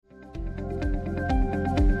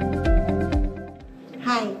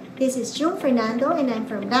This is June Fernando and I'm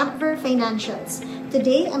from Rampver Financials.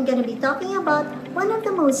 Today, I'm going to be talking about one of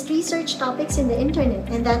the most researched topics in the internet,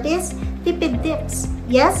 and that is tipid tips.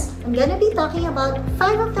 Yes, I'm going to be talking about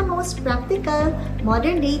 5 of the most practical,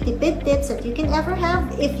 modern-day tipid tips that you can ever have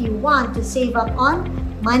if you want to save up on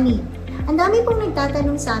money. Ang dami pong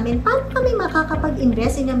nagtatanong sa amin, paano kami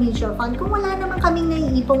makakapag-invest in a mutual fund kung wala naman kaming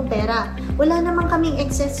naiipong pera? Wala naman kaming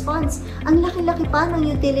excess funds. Ang laki-laki pa ng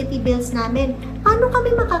utility bills namin. Paano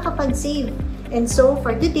kami makakapag-save? And so,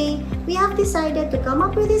 for today, we have decided to come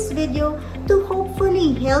up with this video to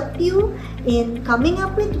hopefully help you in coming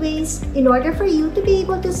up with ways in order for you to be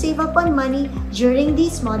able to save up on money during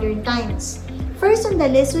these modern times. First on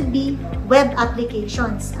the list would be web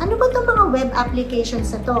applications. Ano ba itong mga web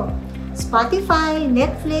applications na to? Spotify,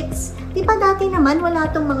 Netflix, di ba dati naman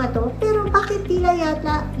wala tong mga to? Pero bakit tila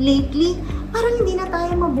yata lately, parang hindi na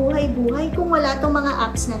tayo mabuhay-buhay kung wala tong mga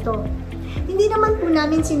apps na to? Hindi naman po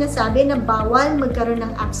namin sinasabi na bawal magkaroon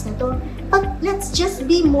ng apps na to, but let's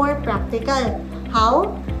just be more practical.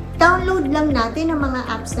 How? Download lang natin ang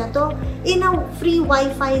mga apps na to in a free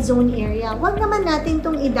Wi-Fi zone area. Huwag naman natin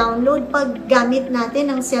tong i-download pag gamit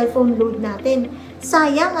natin ang cellphone load natin.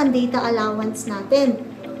 Sayang ang data allowance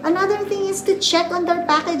natin. Another thing is to check on their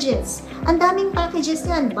packages. Ang daming packages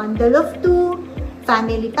yan. Bundle of 2,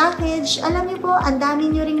 family package. Alam niyo po, ang dami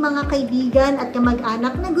niyo ring mga kaibigan at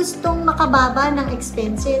kamag-anak na gustong makababa ng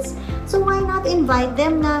expenses. So why not invite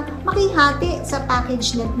them na makihati sa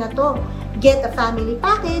package net na to? Get a family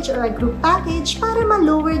package or a group package para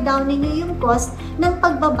ma-lower down ninyo yung cost ng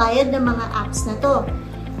pagbabayad ng mga apps na to.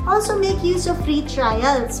 Also make use of free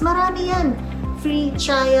trials. Marami yan. Free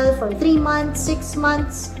trial for 3 months, 6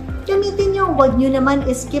 months. Gamitin nyo, huwag nyo naman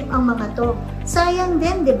skip ang mga to. Sayang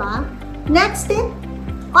din, di ba? Next tip,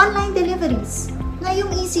 online deliveries.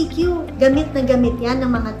 Ngayong ECQ, gamit na gamit yan ng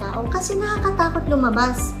mga tao kasi nakakatakot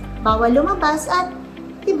lumabas. Bawal lumabas at,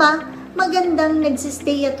 di ba, magandang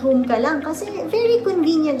nagsistay at home ka lang kasi very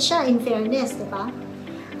convenient siya in fairness, di ba?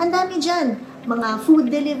 Ang dami dyan, mga food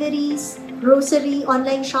deliveries, grocery,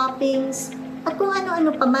 online shoppings, at kung ano-ano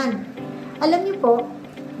pa man. Alam niyo po,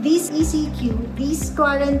 these ECQ, these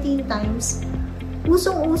quarantine times,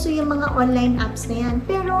 usong-uso yung mga online apps na yan.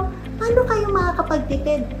 Pero, paano kayo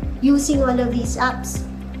makakapagtipid using all of these apps?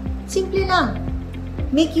 Simple lang.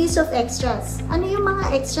 Make use of extras. Ano yung mga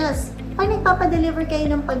extras? Pag nagpapadeliver kayo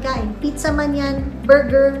ng pagkain, pizza man yan,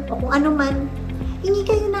 burger, o kung ano man, hingi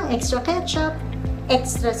kayo ng extra ketchup,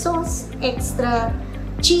 extra sauce, extra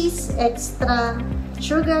cheese, extra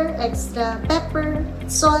sugar, extra pepper,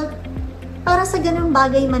 salt, para sa ganung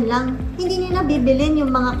bagay man lang, hindi nyo na bibilin yung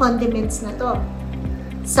mga condiments na to.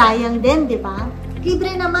 Sayang din, di ba?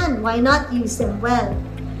 Libre naman, why not use them well?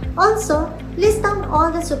 Also, list down all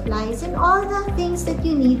the supplies and all the things that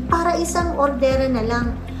you need para isang ordera na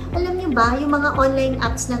lang. Alam nyo ba, yung mga online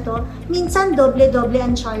apps na to, minsan doble-doble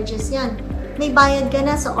ang charges yan. May bayad ka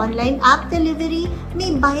na sa online app delivery,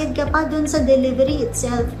 may bayad ka pa dun sa delivery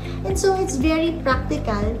itself. And so, it's very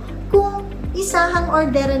practical kung isahang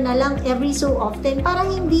ordera na lang every so often para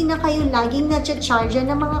hindi na kayo laging na-charge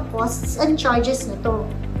ng mga costs and charges na to.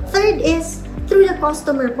 Third is through the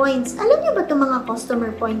customer points. Alam niyo ba itong mga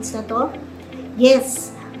customer points na to?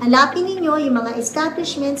 Yes, hanapin ninyo yung mga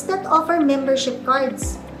establishments that offer membership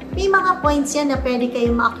cards. May mga points yan na pwede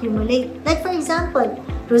kayong ma-accumulate. Like for example,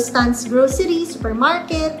 Rustan's Grocery,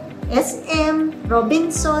 Supermarket, SM,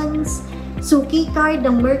 Robinsons, Suki Card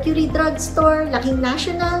ng Mercury Drugstore, Laking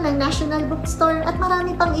National ng National Bookstore, at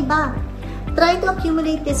marami pang iba. Try to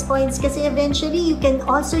accumulate these points kasi eventually you can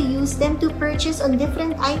also use them to purchase on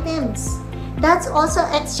different items. That's also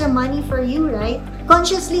extra money for you, right?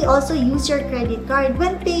 Consciously also use your credit card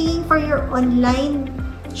when paying for your online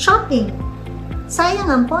shopping. Sayang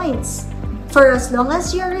ang points. For as long as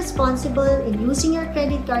you're responsible in using your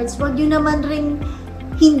credit cards, wag yun naman ring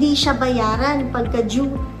hindi siya bayaran pagka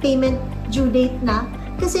payment due date na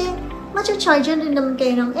kasi matcha-charge rin naman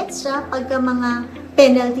kayo ng extra pagka mga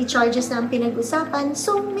penalty charges na ang pinag-usapan.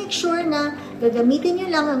 So, make sure na gagamitin nyo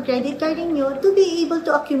lang ang credit card niyo to be able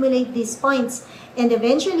to accumulate these points. And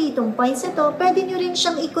eventually, itong points na to, pwede nyo rin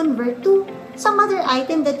siyang i-convert to some other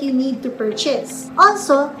item that you need to purchase.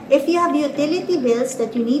 Also, if you have utility bills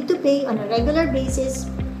that you need to pay on a regular basis,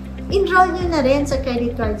 enroll nyo na rin sa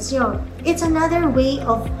credit cards nyo. It's another way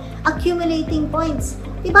of accumulating points.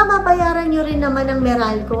 Diba babayaran nyo rin naman ang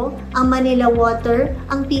Meralco, ang Manila Water,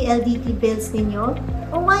 ang PLDT bills ninyo?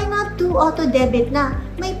 O why not do auto-debit na?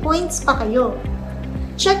 May points pa kayo.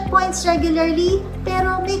 Check points regularly,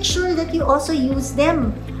 pero make sure that you also use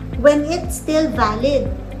them when it's still valid.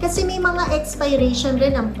 Kasi may mga expiration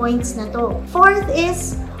rin ang points na to. Fourth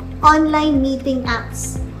is online meeting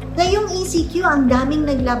apps. Ngayong ECQ, ang daming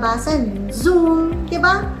naglabasan. Zoom, di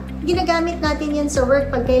ba? Ginagamit natin yan sa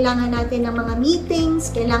work pag kailangan natin ng mga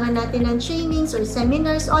meetings, kailangan natin ng trainings or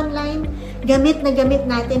seminars online. Gamit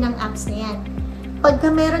natin ang apps na yan.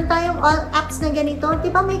 Pagka meron tayong apps na ganito,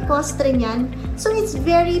 di ba may cost rin yan? So it's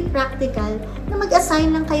very practical na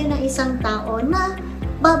mag-assign lang kayo ng isang tao na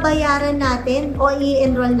babayaran natin o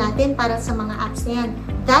i-enroll natin para sa mga apps na yan.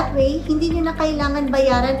 That way, hindi nyo na kailangan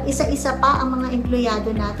bayaran isa-isa pa ang mga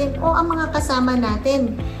empleyado natin o ang mga kasama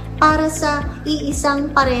natin para sa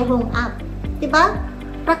iisang parehong app. Diba?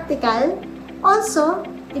 Practical. Also,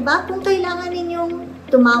 diba, kung kailangan ninyong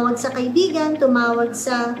tumawag sa kaibigan, tumawag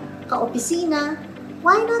sa kaopisina,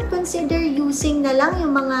 why not consider using na lang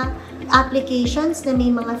yung mga applications na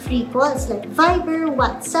may mga free calls like Viber,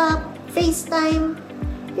 WhatsApp, FaceTime,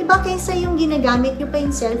 diba, kaysa yung ginagamit nyo pa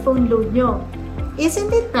yung cellphone load nyo.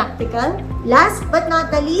 Isn't it practical? Last but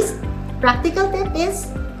not the least, practical tip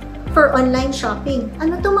is for online shopping.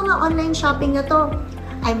 Ano to mga online shopping na to?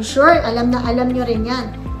 I'm sure alam nyo rin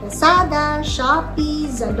yan. Lazada,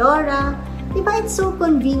 Shopee, Zalora. Diba it's so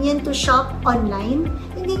convenient to shop online?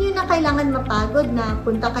 Hindi nyo na kailangan mapagod na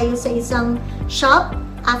punta kayo sa isang shop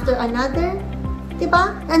after another.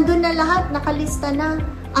 Diba? Nandun na lahat, nakalista na.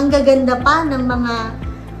 Ang gaganda pa ng mga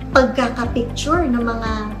pagkakapicture ng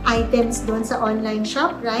mga items doon sa online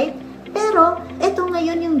shop, right? Pero, eto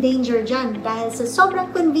ngayon yung danger dyan. Dahil sa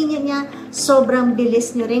sobrang convenient niya, sobrang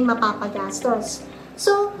bilis nyo rin mapapagastos.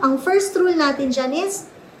 So, ang first rule natin dyan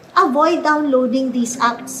is, avoid downloading these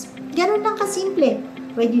apps. Ganun lang kasimple.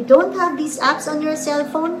 When you don't have these apps on your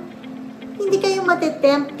cellphone, hindi kayo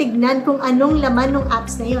matitempt tignan kung anong laman ng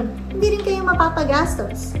apps na yun. Hindi rin kayo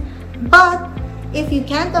mapapagastos. But, if you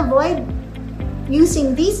can't avoid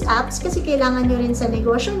using these apps kasi kailangan nyo rin sa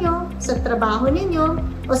negosyo nyo, sa trabaho ninyo,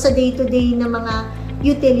 o sa day-to-day na mga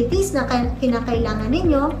utilities na kinakailangan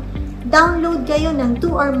ninyo, download kayo ng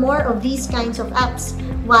 2 or more of these kinds of apps.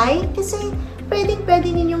 Why? Kasi pwede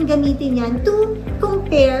ninyong gamitin yan to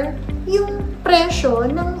compare yung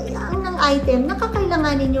presyo ng item na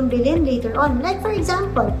kakailangan ninyong bilhin later on. Like for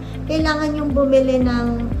example, kailangan nyong bumili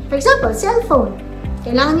ng, for example, cellphone.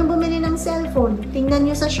 Kailangan nyo bumili ng cellphone. Tingnan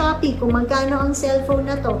nyo sa Shopee kung magkano ang cellphone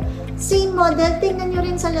na to. Same model, tingnan nyo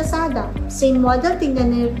rin sa Lazada. Same model, tingnan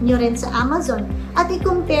nyo rin sa Amazon. At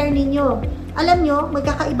i-compare ninyo. Alam nyo,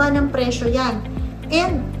 magkakaiba ng presyo yan.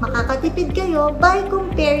 And makakatipid kayo by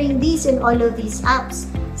comparing these in all of these apps.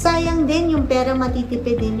 Sayang din yung pera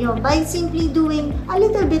matitipid ninyo by simply doing a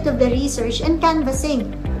little bit of the research and canvassing.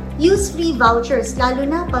 Use free vouchers, lalo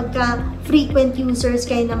na pagka frequent users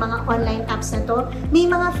kayo ng mga online apps na to. May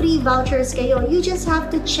mga free vouchers kayo. You just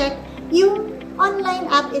have to check yung online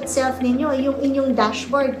app itself ninyo, yung inyong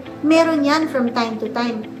dashboard. Meron yan from time to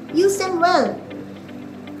time. Use them well.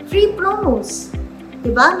 Free promos.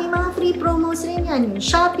 Diba? May mga free promos rin yan. Yung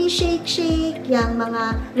Shopee Shake Shake, yung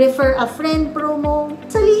mga Refer a Friend promo.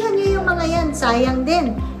 Salihan nyo yung mga yan. Sayang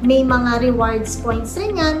din. May mga rewards points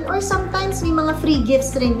rin yan or sometimes may mga free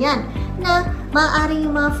gifts rin yan na maaaring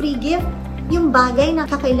yung mga free gift, yung bagay na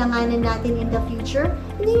kakailanganan natin in the future,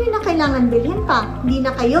 hindi nyo na kailangan bilhin pa. Hindi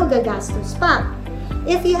na kayo gagastos pa.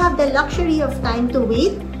 If you have the luxury of time to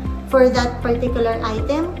wait for that particular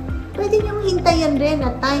item, pwede nyong hintayin rin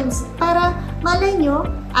at times para malay nyo,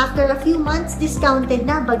 after a few months, discounted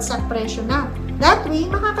na, bagsak presyo na. That way,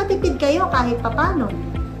 makakatipid kayo kahit papano.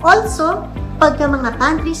 Also, pagka mga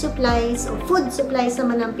pantry supplies o food supplies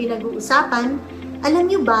naman ang pinag-uusapan, alam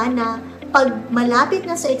nyo ba na pag malapit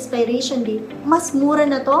na sa expiration date, mas mura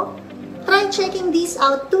na to? Try checking these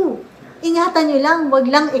out too. Ingatan nyo lang, wag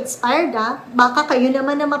lang expired baka kayo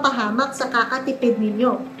naman na mapahamak sa kakatipid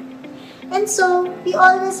ninyo. And so, we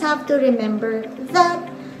always have to remember that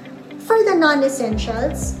for the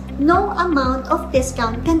non-essentials, no amount of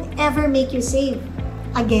discount can ever make you save.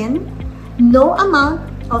 Again, no amount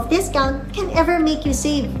of discount can ever make you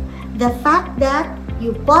save. The fact that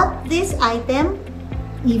you bought this item,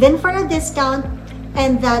 even for a discount,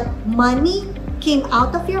 and that money came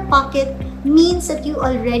out of your pocket means that you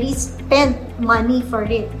already spent money for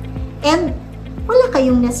it. And wala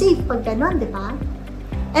kayong na-save pag ganon, di ba?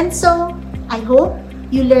 And so, I hope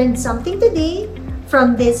you learned something today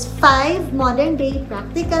from these 5 modern-day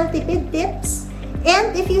practical tipid tips.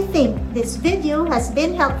 And if you think this video has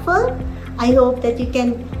been helpful, I hope that you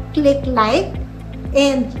can click like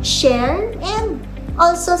and share and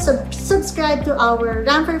also subscribe to our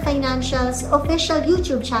Ramper Financials official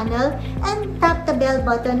YouTube channel and tap the bell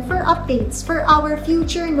button for updates for our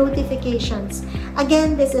future notifications.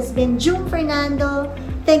 Again, this has been June Fernando.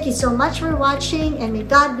 Thank you so much for watching and may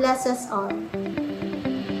God bless us all.